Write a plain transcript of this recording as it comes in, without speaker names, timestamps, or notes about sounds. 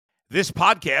This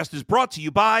podcast is brought to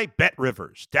you by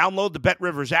BetRivers. Download the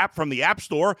BetRivers app from the App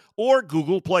Store or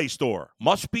Google Play Store.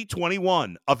 Must be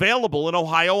 21. Available in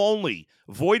Ohio only.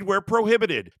 Void where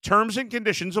prohibited. Terms and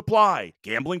conditions apply.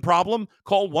 Gambling problem?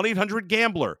 Call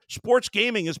 1-800-GAMBLER. Sports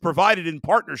gaming is provided in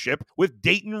partnership with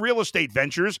Dayton Real Estate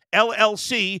Ventures,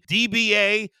 LLC,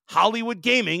 DBA, Hollywood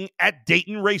Gaming at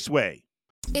Dayton Raceway.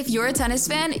 If you're a tennis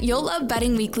fan, you'll love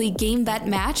Betting Weekly Game Bet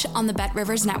Match on the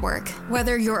BetRivers Network.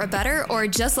 Whether you're a bettor or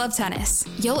just love tennis,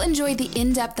 you'll enjoy the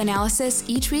in-depth analysis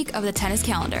each week of the tennis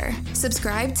calendar.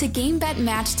 Subscribe to Game Bet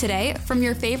Match today from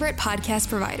your favorite podcast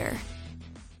provider.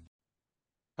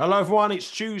 Hello everyone,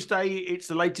 it's Tuesday. It's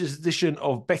the latest edition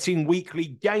of Betting Weekly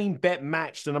Game Bet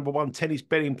Match, the #1 tennis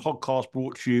betting podcast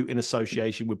brought to you in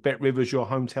association with BetRivers, your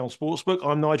hometown sportsbook.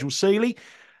 I'm Nigel Seeley.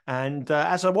 And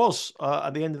as I was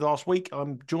at the end of last week,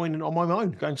 I'm joining on my own,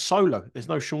 going solo. There's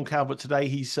no Sean Calvert today.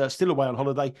 He's still away on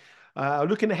holiday.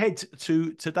 Looking ahead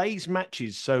to today's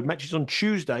matches. So matches on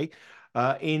Tuesday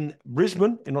in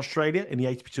Brisbane in Australia in the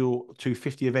ATP Tour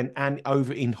 250 event and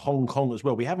over in Hong Kong as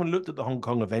well. We haven't looked at the Hong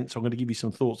Kong event, so I'm going to give you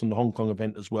some thoughts on the Hong Kong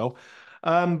event as well.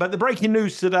 But the breaking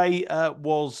news today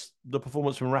was the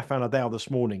performance from Rada Nadal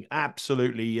this morning.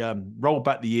 Absolutely rolled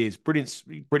back the years.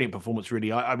 Brilliant performance,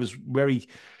 really. I was very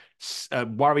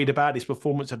worried about his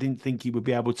performance. I didn't think he would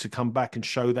be able to come back and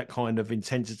show that kind of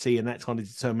intensity and that kind of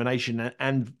determination.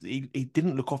 And he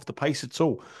didn't look off the pace at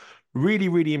all. Really,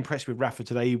 really impressed with Rafa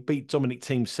today. He beat Dominic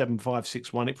Thiem 7-5,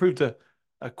 6-1. It proved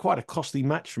quite a costly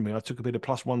match for me. I took a bit of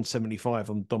plus 175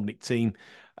 on Dominic Thiem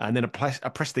and then I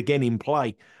pressed again in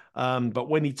play. But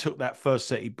when he took that first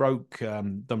set, he broke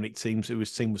Dominic Thiem, who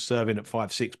his team was serving at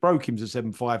 5-6, broke him to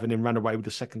 7-5 and then ran away with the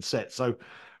second set. So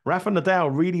Rada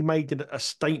Nadal really made it a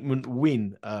statement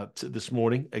win this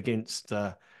morning against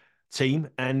Thiem.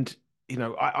 And, you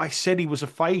know, I said he was a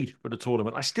fade for the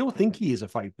tournament. I still think he is a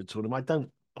fade for the tournament.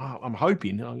 I'm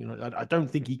hoping, I don't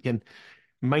think he can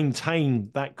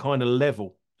maintain that kind of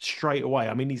level straight away.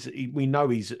 I mean, we know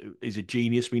he's a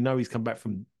genius. We know he's come back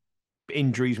from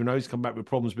injuries. We know he's come back with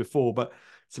problems before, but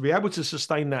to be able to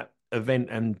sustain that event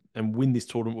and win this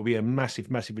tournament will be a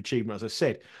massive, massive achievement, as I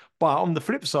said. But on the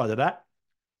flip side of that,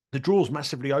 the draw's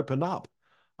massively opened up.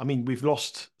 I mean, we've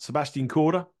lost Sebastian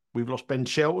Korda, we've lost Ben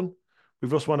Shelton,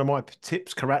 we've lost one of my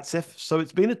tips, Karatsev. So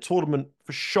it's been a tournament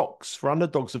for shocks, for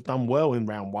underdogs have done well in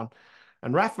round one.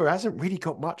 And Rafa hasn't really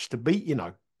got much to beat, you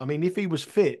know. I mean, if he was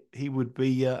fit, he would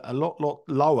be a lot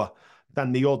lower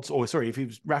than the odds. Or sorry, if he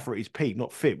was Rafa at his peak,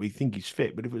 not fit, we think he's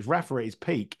fit. But if it was Rafa at his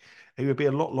peak, he would be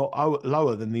a lot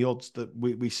lower than the odds that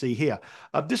we see here.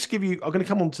 Just to give you, I'm going to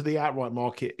come on to the outright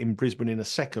market in Brisbane in a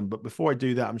second. But before I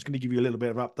do that, I'm just going to give you a little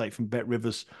bit of update from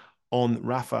BetRivers on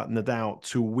Rada Nadal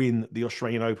to win the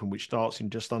Australian Open, which starts in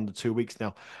just under 2 weeks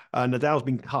now. Nadal's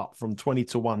been cut from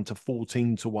 20-1 to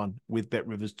 14-1 with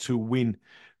BetRivers to win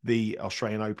the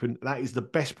Australian Open. That is the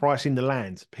best price in the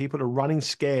land. People are running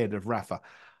scared of Rafa.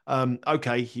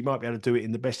 Okay, he might be able to do it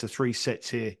in the best of 3 sets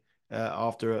here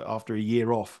after a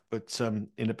year off, but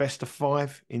in the best of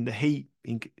 5, in the heat,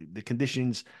 in the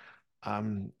conditions, I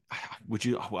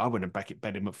wouldn't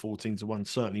bet him at 14-1,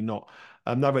 certainly not.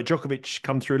 Novak Djokovic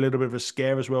come through a little bit of a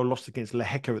scare as well, lost against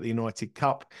Lehecka at the United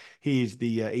Cup. He is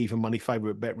the even money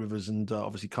favourite at BetRivers, and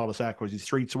obviously Carlos Alcaraz is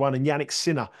 3-1, and Yannick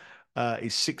Sinner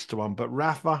is 6-1. But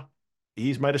Rafa,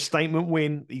 he's made a statement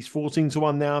win. He's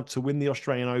 14-1 now to win the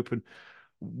Australian Open.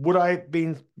 Would I have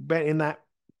been betting that?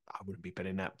 I wouldn't be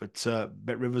betting that, but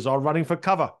BetRivers are running for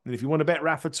cover. And if you want to bet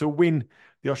Rafa to win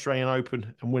the Australian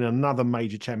Open and win another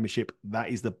major championship, that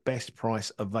is the best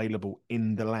price available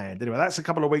in the land. Anyway, that's a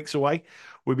couple of weeks away.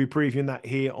 We'll be previewing that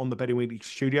here on the Betting Weekly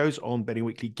studios on Betting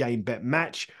Weekly Game Bet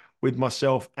Match with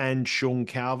myself and Sean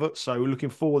Calvert. So we're looking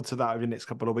forward to that over the next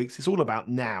couple of weeks. It's all about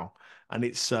now, and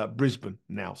it's Brisbane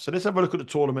now. So let's have a look at the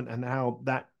tournament and how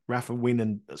that Rafa win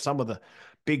and some of the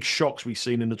big shocks we've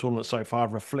seen in the tournament so far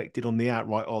have reflected on the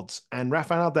outright odds. And Rada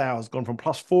Nadal has gone from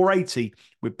plus 480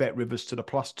 with BetRivers to the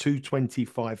plus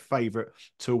 225 favourite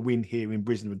to win here in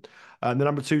Brisbane. The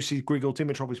number 2 seed Grigor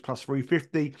Dimitrov is plus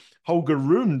 350. Holger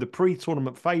Rune, the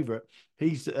pre-tournament favourite,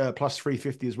 he's plus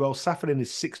 350 as well. Safin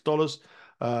is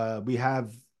 $6. We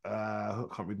have I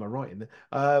can't read my writing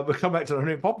there. We'll come back to the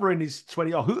Popperin is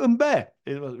 20. Oh, Hutenberg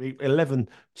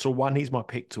 11-1. He's my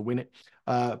pick to win it.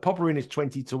 Popperin is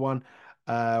 20-1.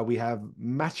 We have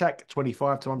Machak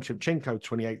 25-1, Shevchenko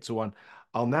 28-1,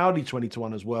 Arnaldi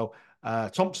 20-1 as well,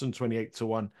 Thompson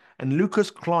 28-1, and Lucas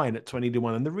Klein at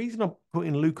 20-1. And the reason I'm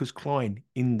putting Lucas Klein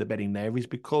in the betting there is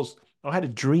because I had a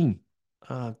dream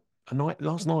last night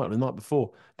or the night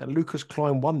before that Lucas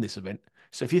Klein won this event.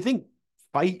 So if you think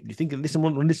fate, you think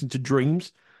listen to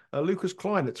dreams, Lucas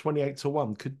Klein at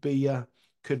 28-1 could be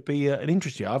could be an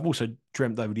interesting. I've also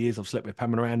dreamt over the years. I've slept with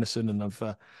Pamela Anderson, and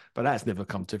but that's never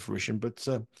come to fruition. But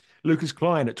Lucas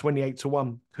Klein at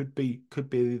 28-1 could be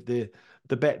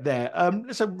the bet there.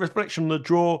 Let's have a reflection on the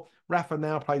draw. Rafa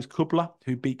now plays Kubler,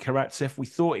 who beat Karatsev. We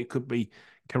thought it could be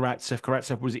Karatsev.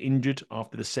 Karatsev was injured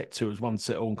after the set two as one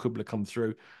set all, and Kubler come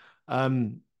through.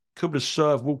 Kubler's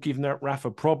serve will give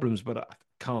Rafa problems, but I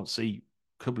can't see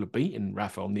Kubler beating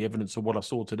Rafa on the evidence of what I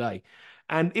saw today.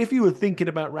 And if you were thinking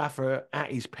about Rafa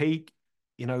at his peak,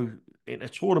 in a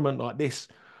tournament like this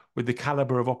with the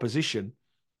caliber of opposition,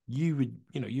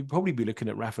 you'd probably be looking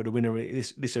at Rafa to win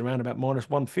this around about minus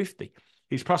 150.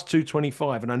 He's plus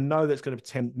 225, and I know that's going to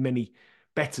tempt many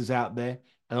bettors out there,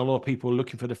 and a lot of people are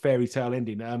looking for the fairy tale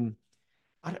ending. I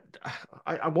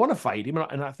want to fade him,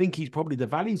 and I think he's probably the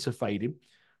value to fade him,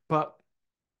 but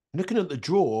looking at the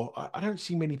draw, I don't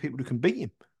see many people who can beat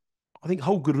him. I think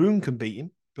Holgerun can beat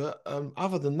him, but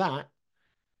other than that,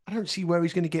 I don't see where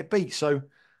he's going to get beat. So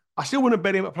I still want to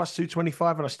bet him at plus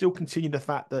 225, and I still continue the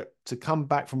fact that to come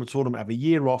back from a tournament, have a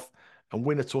year off, and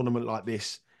win a tournament like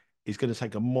this is going to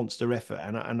take a monster effort.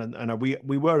 And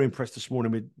we were impressed this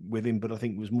morning with him, but I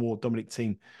think it was more Dominic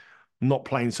Thiem not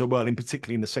playing so well, in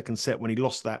particularly in the second set when he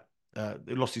lost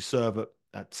he lost his serve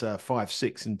at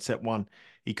 5-6 in set one.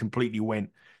 He completely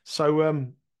went. So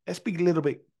let's be a little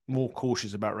bit more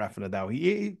cautious about Rafa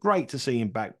Nadal. Great to see him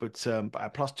back, but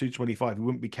at plus 225, he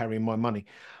wouldn't be carrying my money.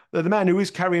 The man who is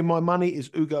carrying my money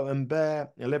is Hugo Humbert,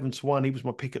 11-1. He was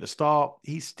my pick at the start.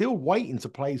 He's still waiting to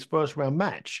play his first round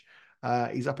match.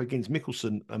 He's up against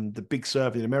Mickelson, the big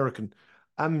serving American.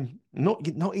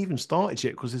 Not even started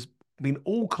yet because there's been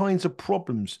all kinds of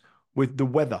problems with the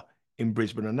weather in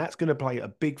Brisbane, and that's going to play a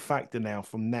big factor now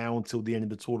from now until the end of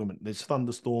the tournament. There's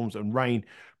thunderstorms and rain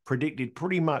predicted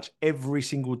pretty much every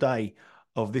single day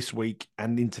of this week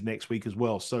and into next week as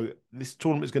well. So this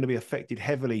tournament is going to be affected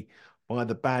heavily by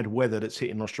the bad weather that's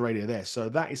hitting Australia there. So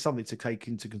that is something to take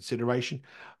into consideration.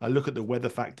 Look at the weather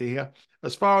factor here.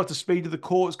 As far as the speed of the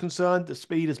court is concerned, the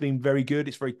speed has been very good.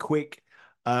 It's very quick.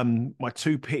 My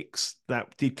two picks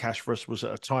that did cash for us was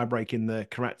a tiebreak in the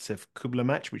Karatsev-Kubler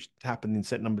match, which happened in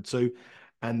set number 2,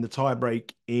 and the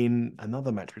tiebreak in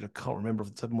another match, which I can't remember off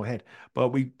the top of my head. But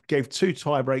we gave two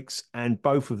tiebreaks, and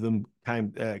both of them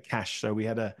came cash. So we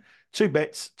had two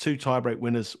bets, two tiebreak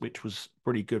winners, which was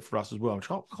pretty good for us as well.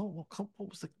 What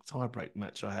was the tiebreak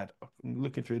match I had? I'm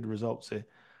looking through the results here.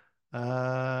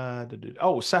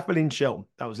 Safalin Shelton.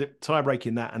 That was it. Tiebreak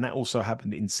in that, and that also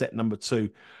happened in set number 2,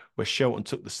 where Shelton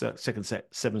took the second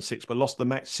set 7-6, but lost the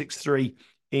match 6-3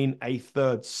 in a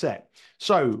third set.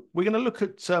 So we're going to look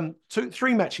at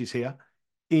three matches here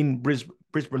in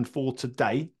Brisbane for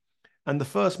today. And the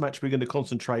first match we're going to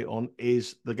concentrate on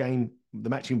is the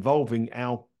match involving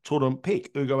our tournament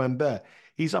pick, Hugo Humbert.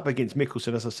 He's up against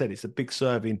Mickelson. As I said, it's a big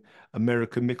serving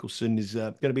American. Mickelson is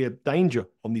going to be a danger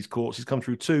on these courts. He's come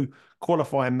through 2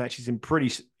 qualifying matches in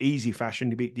pretty easy fashion.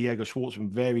 He beat Diego Schwartzman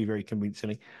very, very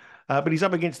convincingly. But he's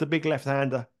up against the big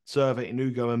left-hander server in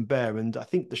Hugo Humbert. And I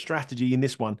think the strategy in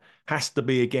this one has to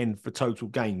be, again, for total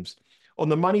games. On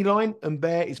the money line,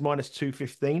 Humbert is minus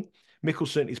 215.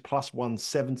 Mickelson is plus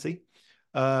 170.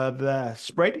 The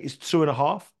spread is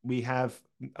 2.5. We have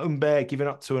Humbert giving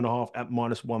up 2.5 at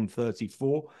minus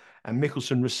 134, and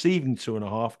Mickelson receiving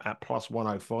 2.5 at plus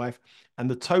 105.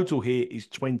 And the total here is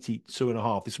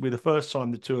 22.5. This will be the first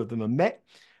time the two of them are met.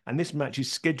 And this match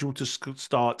is scheduled to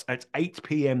start at 8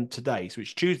 p.m. today. So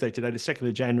it's Tuesday today, the 2nd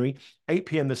of January, 8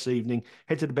 p.m. this evening.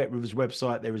 Head to the Bet Rivers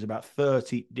website. There is about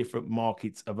 30 different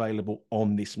markets available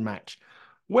on this match.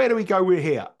 Where do we go with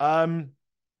here? I'm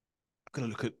going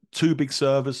to look at 2 big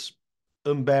servers.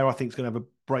 Humbert, I think, is going to have a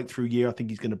breakthrough year. I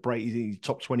think he's going to break. He's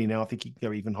top 20 now. I think he can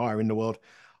go even higher in the world.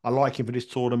 I like him for this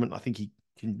tournament. I think he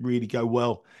can really go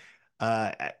well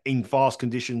in fast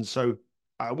conditions. So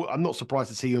I'm not surprised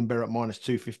to see Humbert at minus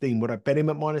 215. Would I bet him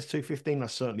at minus 215? I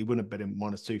certainly wouldn't bet him at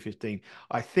minus 215.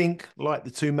 I think, like the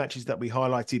 2 matches that we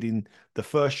highlighted in the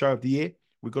first show of the year,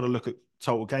 we've got to look at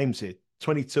total games here.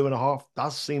 22.5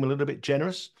 does seem a little bit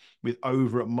generous, with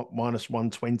over at minus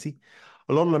 120.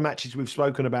 A lot of the matches we've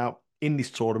spoken about in this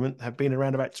tournament have been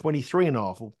around about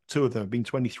 23.5, or 2 of them have been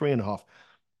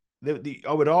 23.5.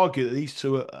 I would argue that these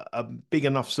 2 are big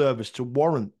enough servers to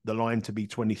warrant the line to be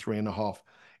 23.5.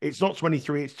 It's not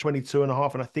 23, it's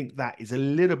 22.5, and I think that is a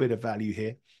little bit of value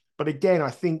here. But again,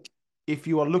 I think if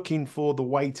you are looking for the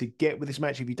way to get with this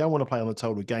match, if you don't want to play on the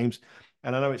total games,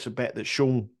 and I know it's a bet that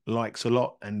Sean likes a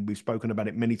lot, and we've spoken about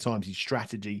it many times, his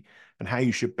strategy and how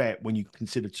you should bet when you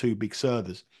consider 2 big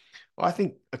servers. I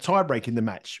think a tiebreak in the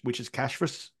match, which is cash for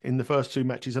us in the first 2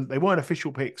 matches, and they weren't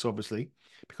official picks, obviously,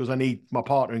 because I need my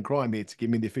partner in crime here to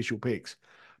give me the official picks.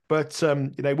 But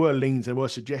they were leans, there were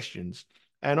suggestions.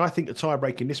 And I think the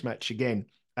tiebreak in this match, again,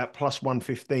 at plus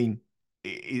 115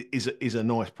 is a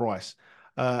nice price.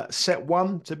 Set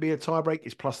one to be a tiebreak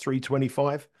is plus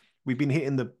 325. We've been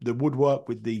hitting the woodwork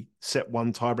with the set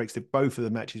one tiebreaks. That both of the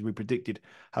matches we predicted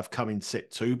have come in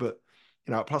set two, but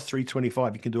at plus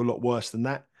 325, you can do a lot worse than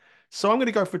that. So I'm going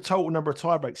to go for a total number of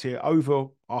tiebreaks here over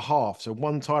a half. So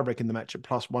one tiebreak in the match at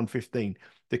plus 115.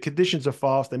 The conditions are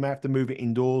fast. They may have to move it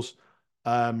indoors.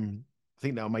 I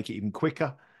think that'll make it even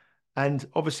quicker. And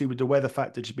obviously with the weather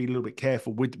factor, just be a little bit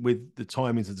careful with the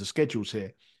timings of the schedules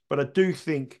here. But I do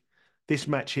think this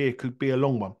match here could be a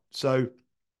long one. So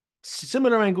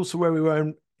similar angles to where we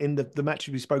were in the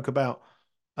matches we spoke about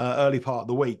early part of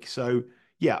the week. So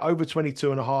yeah, over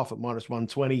 22.5 at minus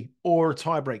 120 or a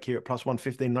tiebreak here at plus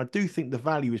 115. And I do think the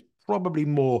value is probably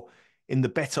more in the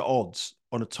better odds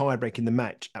on a tiebreak in the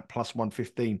match at plus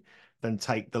 115 than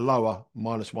take the lower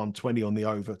minus 120 on the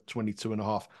over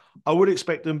 22.5. I would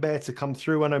expect Humbert to come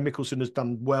through. I know Mickelson has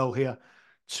done well here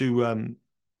to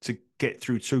get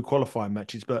through two qualifying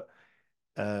matches, but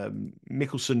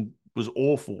Mickelson was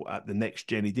awful at the next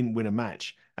gen. He didn't win a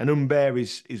match. And Humbert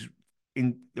is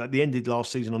at the end of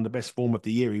last season on the best form of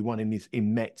the year. He won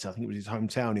in Metz. I think it was his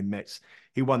hometown in Metz.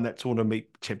 He won that tournament,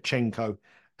 Shevchenko.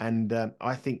 And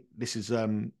I think this is a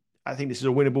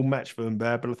winnable match for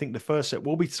Humbert, but I think the first set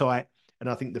will be tight, and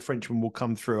I think the Frenchman will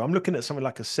come through. I'm looking at something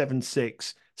like a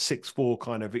 7-6, 6-4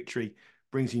 kind of victory,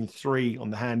 brings in 3 on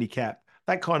the handicap.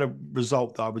 That kind of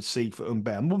result that I would see for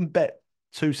Humbert. I wouldn't bet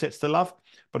 2 sets to love,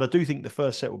 but I do think the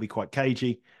first set will be quite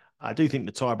cagey. I do think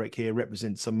the tiebreak here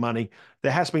represents some money.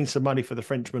 There has been some money for the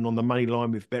Frenchman on the money line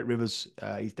with Bet Rivers.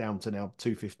 He's down to now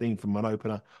 215 from an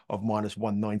opener of minus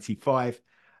 195.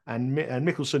 And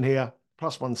Mickelson here,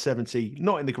 plus 170,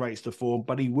 not in the greatest of form,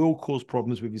 but he will cause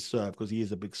problems with his serve because he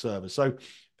is a big server. So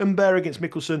Humbert against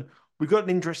Mickelson, we've got an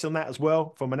interest in that as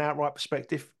well. From an outright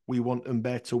perspective, we want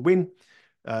Humbert to win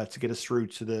to get us through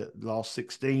to the last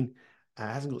 16.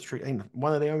 Hasn't got through.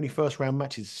 One of the only first round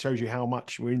matches. Shows you how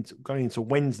much we're going into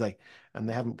Wednesday, and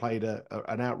they haven't played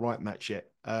an outright match yet.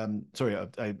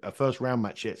 A first round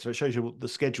match yet. So it shows you the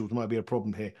schedules might be a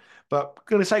problem here. But I'm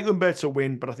going to say Humbert to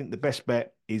win, but I think the best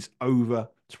bet is over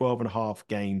 12.5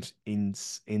 games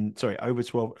over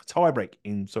 12 tiebreak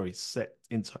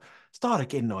start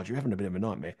again, Nigel. You're having a bit of a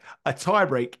nightmare. A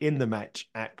tiebreak in the match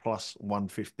at plus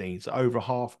 115. So over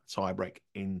half tiebreak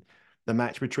in the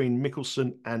match between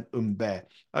Mickelson and Humbert.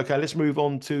 Okay, let's move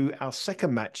on to our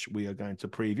second match we are going to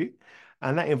preview.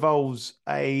 And that involves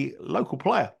a local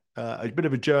player, a bit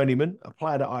of a journeyman, a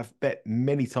player that I've bet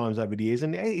many times over the years.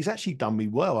 And he's actually done me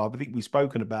well. I think we've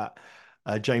spoken about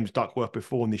James Duckworth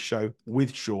before on this show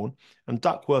with Sean. And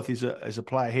Duckworth is a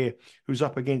player here who's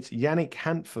up against Yannick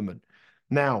Hanfmann.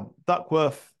 Now,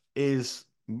 Duckworth is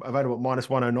available at minus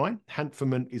 109.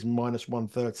 Hanfmann is minus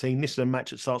 113. This is a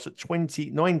match that starts at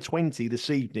 9:20 this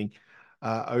evening,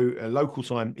 local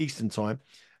time, Eastern time,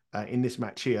 in this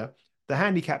match here. The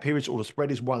handicap here is, or the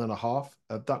spread is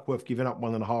 1.5. Duckworth giving up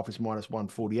 1.5 is minus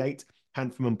 148.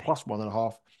 Hanfmann plus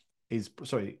 1.5 is,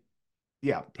 plus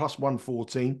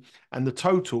 114. And the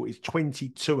total is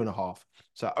 22.5.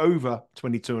 So over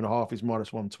 22.5 is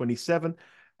minus 127.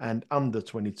 And under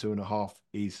 22.5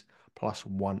 is plus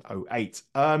 108.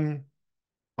 I'm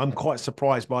quite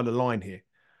surprised by the line here.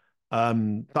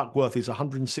 Duckworth is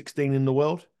 116 in the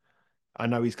world. I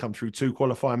know he's come through 2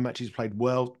 qualifying matches, played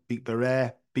well, beat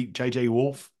Barrère, beat JJ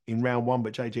Wolf in round 1,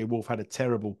 but JJ Wolf had a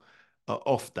terrible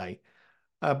off day.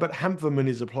 But Hanfmann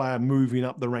is a player moving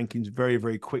up the rankings very,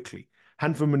 very quickly.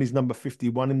 Hanfmann is number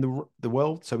 51 in the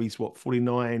world, so he's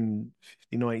 49,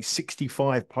 59,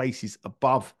 65 places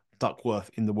above Duckworth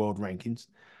in the world rankings.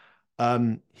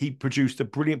 He produced a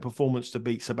brilliant performance to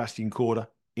beat Sebastian Korda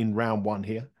in round 1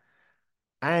 here.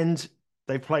 And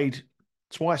they played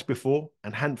twice before,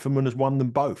 and Hanfmann has won them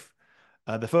both.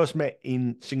 The first met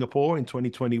in Singapore in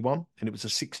 2021, and it was a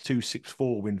 6-2,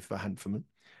 6-4 win for Hanfmann.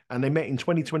 And they met in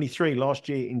 2023, last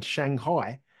year in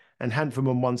Shanghai, and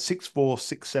Hanfmann won 6-4,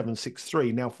 6-7,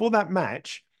 6-3. Now, for that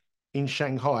match in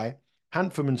Shanghai,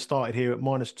 Hanfmann started here at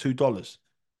minus $2,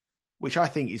 which I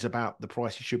think is about the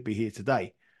price he should be here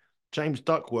today. James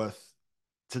Duckworth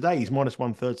today is minus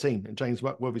 113, and James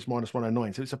Duckworth is minus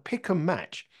 109. So it's a pick and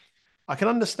match. I can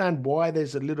understand why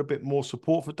there's a little bit more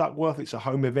support for Duckworth. It's a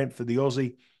home event for the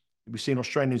Aussie. We've seen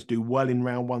Australians do well in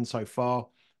round 1 so far.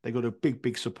 They got a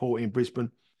big support in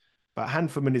Brisbane. But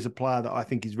Hanfmann is a player that I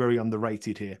think is very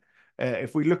underrated here.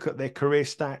 If we look at their career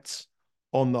stats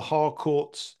on the hard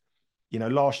courts,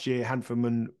 last year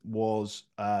Hanfmann was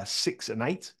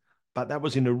 6-8, but that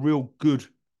was in a real good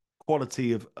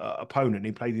quality of opponent.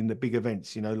 He played in the big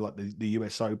events, like the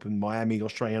US Open, Miami,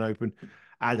 Australian Open,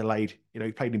 Adelaide.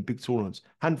 He played in big tournaments.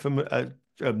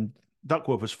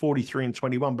 Duckworth was 43 and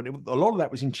 21, but a lot of that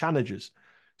was in challengers.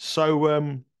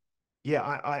 So,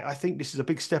 yeah, I think this is a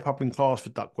big step up in class for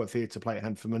Duckworth here to play at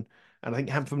Hanferman. And I think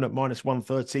Hanferman at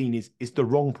 -113 is the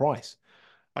wrong price.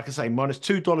 Like I say,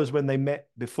 -$2 when they met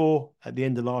before at the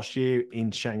end of last year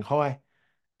in Shanghai.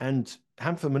 And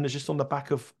Hanferman is just on the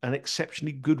back of an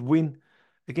exceptionally good win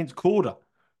against Korda,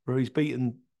 where he's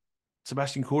beaten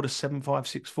Sebastian Korda 7-5,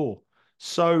 6-4.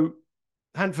 So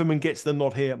Hanferman gets the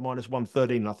nod here at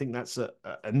 -113. I think that's a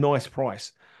nice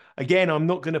price. Again, I'm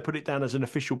not going to put it down as an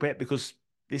official bet because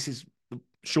this is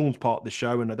Sean's part of the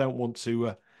show, and I don't want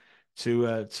to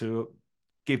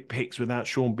give picks without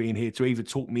Sean being here to either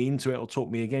talk me into it or talk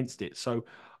me against it. So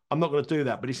I'm not going to do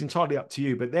that, but it's entirely up to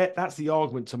you. But that's the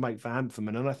argument to make for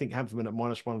Hanferman, and I think Hanferman at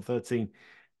 -113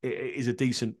 is a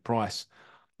decent price.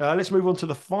 Let's move on to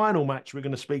the final match we're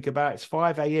going to speak about. It's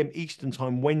 5 a.m. Eastern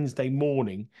Time, Wednesday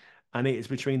morning, and it is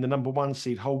between the number 1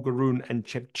 seed Holger Rune and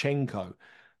Shevchenko.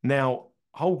 Now,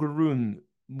 Holger Rune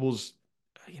was,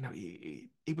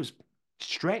 he was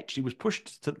stretched. He was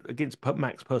pushed against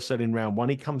Max Purcell in round 1.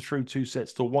 He comes through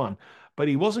 2-1, but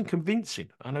he wasn't convincing.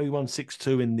 I know he won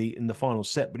 6-2 in the final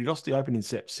set, but he lost the opening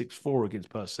set 6-4 against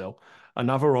Purcell.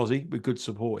 Another Aussie with good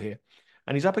support here.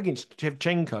 And he's up against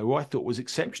Shevchenko, who I thought was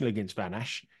exceptional against Van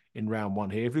Asch in round 1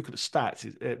 here. If you look at the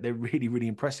stats, they're really, really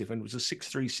impressive. And it was a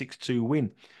 6-3, 6-2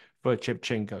 win for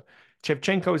Shevchenko.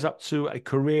 Shevchenko is up to a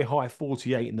career high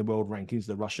 48 in the world rankings,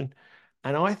 the Russian.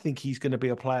 And I think he's going to be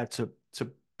a player to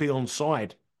be on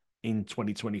side in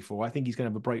 2024. I think he's going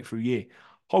to have a breakthrough year.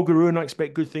 Holger Rune, I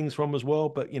expect good things from as well.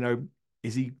 But,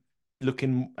 is he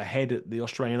looking ahead at the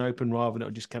Australian Open rather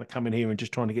than just kind of coming here and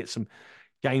just trying to get some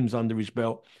games under his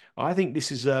belt? I think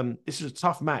this is a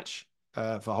tough match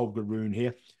for Holger Rune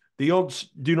here. The odds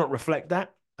do not reflect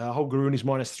that. Holger Rune is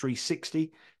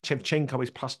 -360. Shevchenko is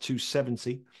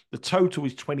 +270. The total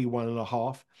is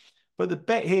 21.5. But the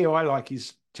bet here I like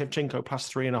is Shevchenko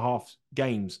 +3.5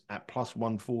 games at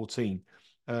 +114.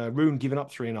 Rune giving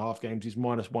up 3.5 games is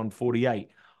 -148.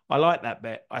 I like that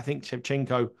bet. I think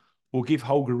Shevchenko will give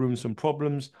Holger Rune some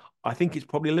problems. I think it's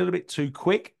probably a little bit too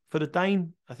quick for the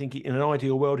Dane. I think in an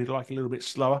ideal world, he'd like a little bit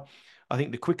slower. I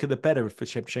think the quicker, the better for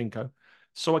Shevchenko.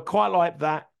 So I quite like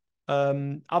that.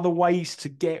 Other ways to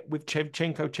get with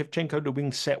Shevchenko to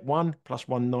win set 1,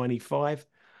 +195.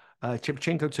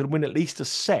 Shevchenko to win at least a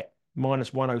set,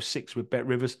 -106 with Bet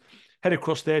Rivers. Head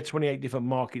across there, 28 different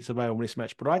markets available in this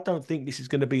match. But I don't think this is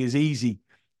going to be as easy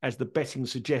as the betting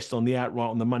suggests on the outright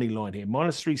on the money line here.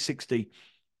 -360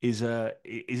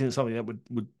 isn't something that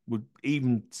would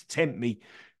even tempt me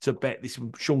to bet this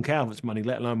with Sean Calvert's money,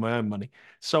 let alone my own money.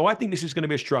 So I think this is going to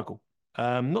be a struggle.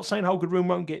 Not saying Holger Rune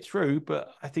won't get through,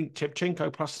 but I think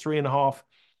Shevchenko +3.5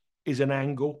 is an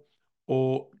angle,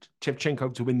 or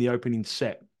Shevchenko to win the opening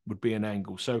set would be an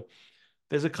angle. So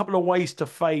there's a couple of ways to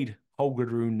fade Holger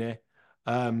Rune there.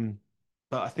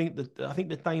 But I think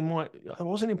that they might. I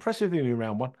wasn't impressed with him in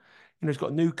round 1. He's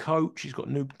got a new coach. He's got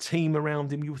a new team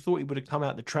around him. You thought he would have come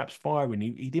out the traps firing.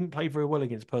 He didn't play very well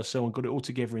against Purcell and got it all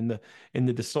together in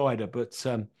the decider. But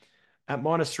at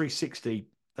 -360,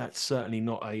 that's certainly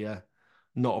not a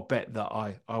bet that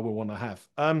I will want to have.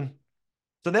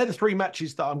 So they're the 3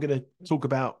 matches that I'm going to talk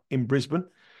about in Brisbane.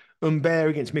 Humbert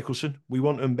against Mickelson. We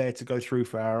want Humbert to go through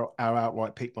for our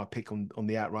outright pick, my pick on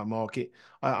the outright market.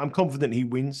 I'm confident he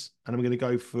wins, and I'm going to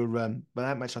go for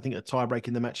that match. I think a tie-break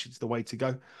in the match is the way to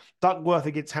go. Duckworth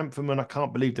against Hanferman. I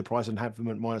can't believe the price on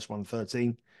Hanferman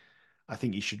 -113. I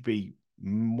think he should be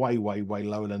way, way, way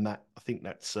lower than that. I think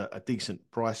that's a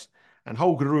decent price. And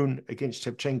Holger Rune against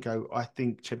Shevchenko. I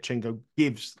think Shevchenko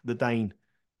gives the Dane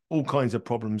all kinds of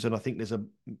problems, and I think there's a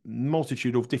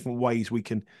multitude of different ways we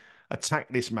can attack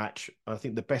this match. I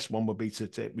think the best one would be to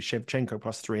with Shevchenko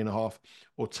 +3.5,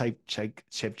 or take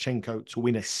Shevchenko to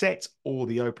win a set or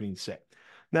the opening set.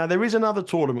 Now, there is another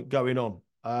tournament going on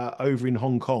over in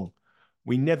Hong Kong.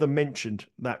 We never mentioned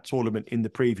that tournament in the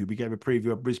preview. We gave a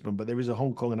preview of Brisbane, but there is a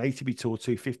Hong Kong, an ATP Tour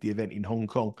 250 event in Hong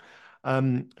Kong.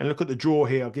 And look at the draw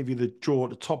here. I'll give you the draw.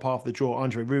 At the top half of the draw,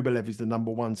 Andrei Rublev is the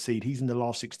number 1 seed. He's in the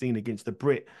last 16 against the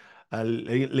Brit,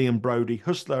 Liam Brody,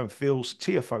 Hustler and Fields,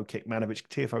 Tiafoe, Kekmanovic.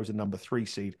 Tiafoe is the number 3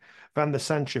 seed. Van der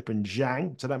Sandschip and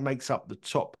Zhang. So that makes up the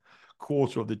top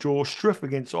quarter of the draw. Struff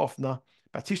against Offner,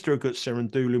 Batista against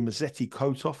Serendulu, Mazzetti,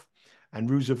 Kotov, and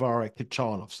Ruzavara,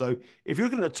 Kachanov. So if you're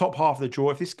looking at the top half of the draw,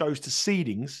 if this goes to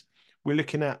seedings, we're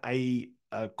looking at a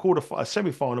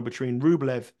semi-final between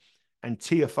Rublev and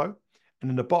Tiafoe. And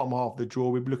in the bottom half of the draw,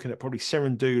 we're looking at probably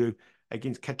Serendulu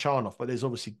against Kachanov. But there's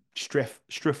obviously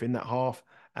Struff in that half,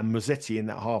 and Mazzetti in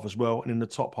that half as well. And in the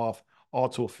top half,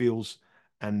 Artur Fields.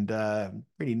 And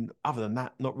really, other than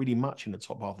that, not really much in the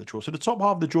top half of the draw. So the top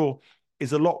half of the draw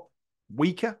is a lot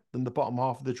weaker than the bottom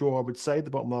half of the draw, I would say. The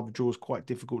bottom half of the draw is quite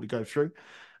difficult to go through.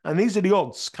 And these are the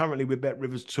odds currently with Bet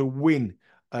Rivers to win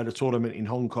the tournament in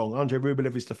Hong Kong. Andre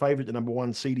Rublev is the favourite, the number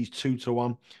 1 seed. He's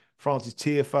 2-1. Francis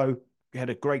Tiafoe had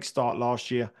a great start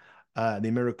last year. The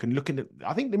American,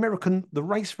 I think the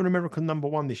race for an American number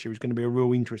 1 this year is going to be a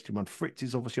real interesting one. Fritz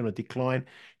is obviously on a decline.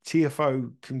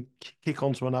 Tiafoe can kick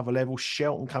on to another level.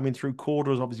 Shelton coming through.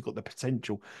 Corda has obviously got the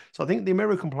potential. So I think the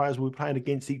American players will be playing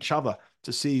against each other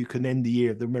to see who can end the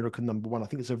year of the American number 1. I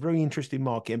think it's a very interesting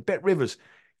market. And Bet Rivers,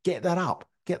 get that up.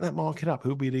 Get that market up.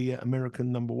 Who'll be the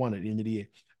American number 1 at the end of the year?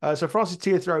 So Francis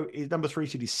Tiafoe is number 3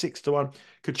 seed. He's 6-1.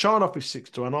 Kachanov is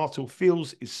 6-1. Artur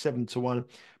Fields is 7-1.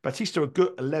 Batista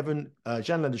Agut 11.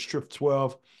 Jan-Lennard Struff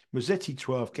 12. Mazzetti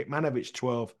 12. Kekmanovic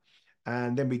 12.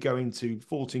 And then we go into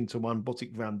 14-1.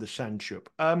 Botic van der Sandschulp.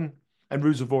 And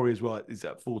Ruzavori as well is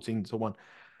at 14-1.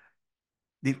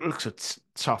 It looks a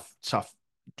tough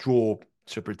draw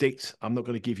to predict. I'm not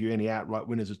going to give you any outright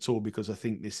winners at all because I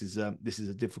think this is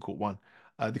a difficult one.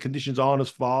 The conditions aren't as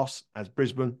fast as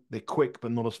Brisbane. They're quick,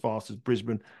 but not as fast as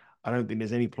Brisbane. I don't think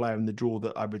there's any player in the draw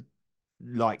that I would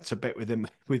like to bet with them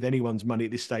with anyone's money at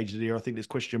this stage of the year. I think there's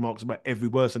question marks about every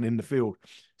person in the field.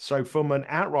 So from an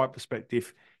outright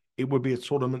perspective, it would be a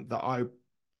tournament that I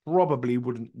probably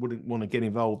wouldn't want to get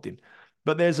involved in.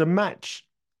 But there's a match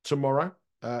tomorrow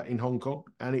in Hong Kong,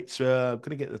 and it's going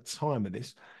to get the time of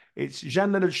this. It's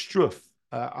Jan-Lennard Struff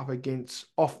up against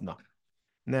Offner.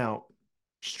 Now,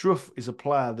 Struff is a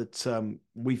player that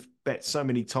we've bet so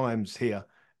many times here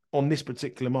on this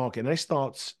particular market. And it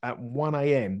starts at 1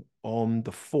 a.m. on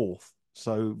the 4th.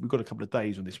 So we've got a couple of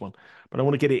days on this one. But I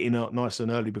want to get it in nice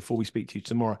and early before we speak to you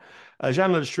tomorrow.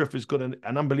 Jan-Lennard Struff has got an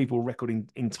unbelievable record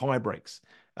in tie breaks.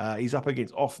 He's up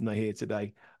against Offner here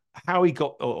today. How he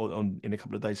got in a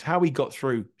couple of days, how he got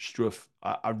through Struff,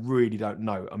 I really don't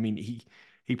know. I mean,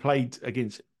 he played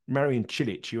against Marian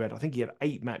Cilic, who I think he had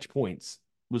 8 match points,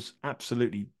 was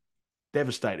absolutely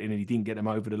devastating, and he didn't get them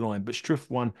over the line. But Struff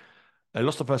won,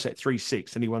 lost the first set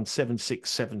 3-6, and he won 7-6,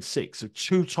 7-6. So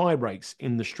 2 tie breaks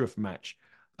in the Struff match.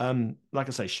 Like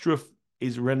I say, Struff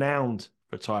is renowned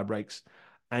for tie breaks,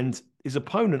 and his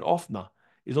opponent, Offner,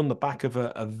 is on the back of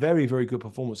a very, very good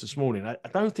performance this morning. I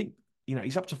don't think,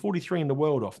 he's up to 43 in the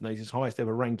world, Offner. He's his highest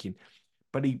ever ranking.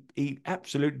 But he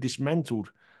absolutely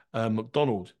dismantled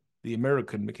McDonald, the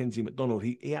American, Mackenzie McDonald.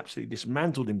 He absolutely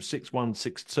dismantled him 6-1,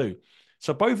 6-2.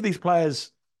 So both of these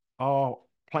players are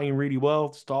playing really well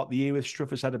to start the year with. Struff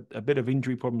has had a bit of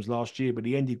injury problems last year, but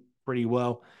he ended pretty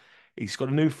well. He's got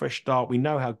a new fresh start. We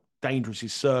know how dangerous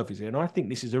his serve is, and I think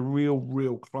this is a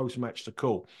real close match to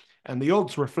call. And the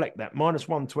odds reflect that.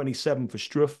 -127 for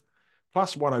Struff,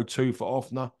 +102 for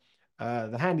Offner.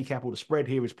 The handicap or the spread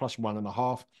here is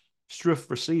 +1.5. Struff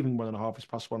receiving 1.5 is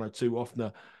 +102.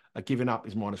 Offner giving up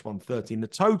is -113. The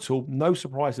total, no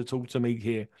surprise at all to me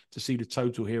here to see the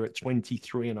total here at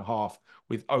 23.5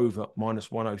 with over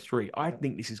 -103. I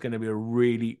think this is going to be a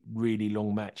really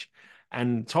long match.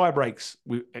 And tie breaks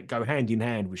go hand in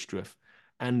hand with Struff.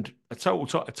 And a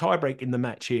tie break in the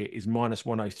match here is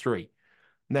 -103.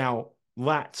 Now,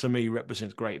 that to me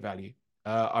represents great value.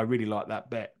 I really like that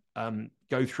bet.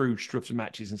 Go through Struff's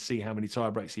matches and see how many tie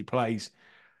breaks he plays.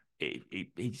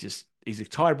 He's a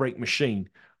tie-break machine.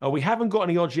 We haven't got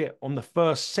any odds yet on the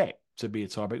first set to be a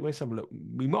tie-break. Let's have a look.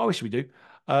 I wish we do.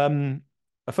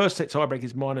 A first set tie-break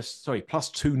is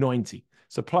 +290.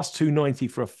 So +290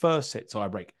 for a first set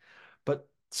tie-break. But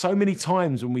so many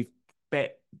times when we've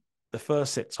bet the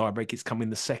first set tie-break, it's come in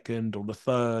the second or the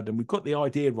third, and we've got the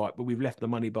idea right, but we've left the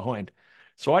money behind.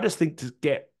 So I just think to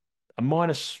get a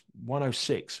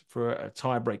 -106 for a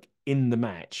tie-break in the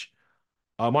match,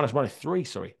 -103,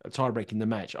 sorry, a tie-break in the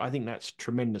match. I think that's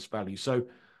tremendous value. So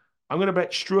I'm going to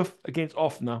bet Struff against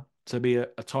Offner to be a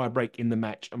tie-break in the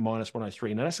match at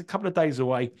 -103. Now, that's a couple of days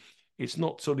away. It's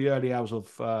not till the early hours of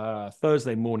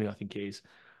Thursday morning, I think it is.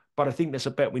 But I think that's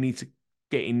a bet we need to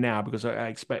get in now because I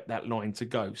expect that line to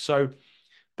go. So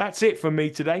that's it for me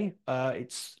today.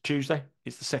 It's Tuesday.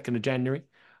 It's the 2nd of January.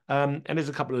 And there's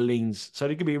a couple of leans. So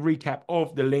there could be a recap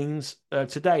of the leans.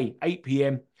 Today, 8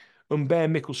 p.m., Humbert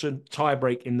Mickelson,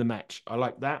 tie-break in the match. I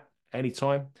like that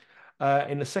anytime.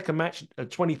 In the second match, at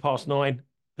 9:20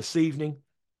 this evening,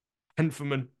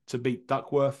 Henferman to beat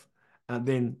Duckworth. And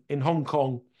then in Hong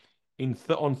Kong,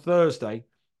 on Thursday,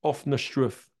 Offner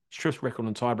Struff. Struff's record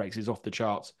on tie-breaks is off the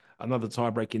charts. Another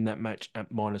tie-break in that match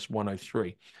at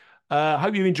 -103. I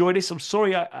hope you enjoyed this. I'm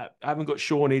sorry I haven't got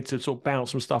Sean here to sort of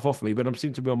bounce some stuff off me, but I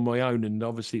seem to be on my own, and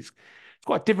obviously it's it's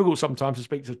quite difficult sometimes to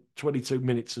speak to 22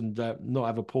 minutes and not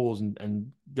have a pause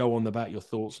and go on about your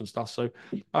thoughts and stuff. So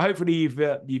hopefully you've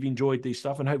enjoyed these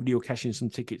stuff, and hopefully you'll cash in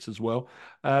some tickets as well.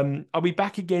 I'll be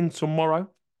back again tomorrow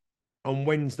on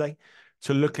Wednesday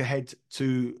to look ahead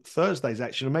to Thursday's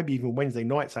action, and maybe even Wednesday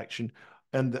night's action,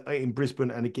 and in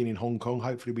Brisbane and again in Hong Kong.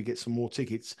 Hopefully we get some more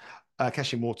tickets,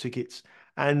 cash in more tickets.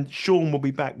 And Sean will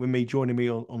be back with me, joining me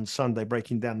on Sunday,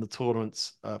 breaking down the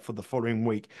tournaments for the following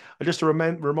week. Just a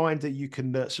reminder, you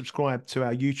can subscribe to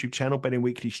our YouTube channel, Betting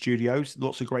Weekly Studios.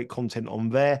 Lots of great content on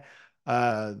there.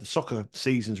 The soccer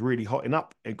season's really hotting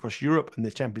up across Europe, and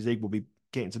the Champions League will be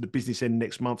getting to the business end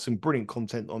next month. Some brilliant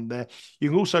content on there.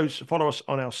 You can also follow us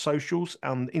on our socials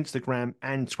on Instagram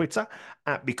and Twitter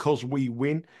at Because We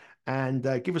Win, and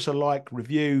give us a like,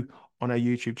 review on our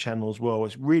YouTube channel as well.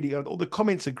 It's really, all the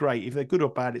comments are great. If they're good or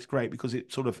bad, it's great because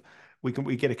it sort of, we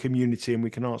get a community and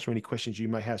we can answer any questions you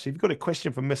may have. So if you've got a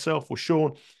question for myself or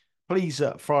Sean, please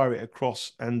fire it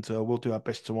across, and we'll do our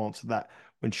best to answer that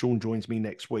when Sean joins me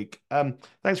next week.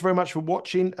 Thanks very much for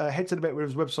watching. Head to the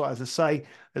BetRivers website. As I say,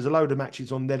 there's a load of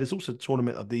matches on there. There's also a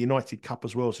tournament of the United Cup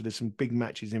as well, so there's some big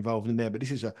matches involved in there. But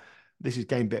this is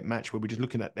Game Bet Match, where we're just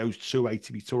looking at those two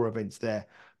ATP Tour events there.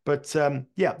 But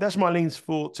yeah, that's my leans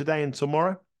for today and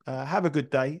tomorrow. Have a good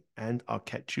day, and I'll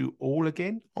catch you all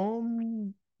again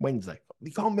on Wednesday.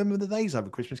 We can't remember the days over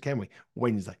Christmas, can we?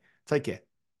 Wednesday. Take care.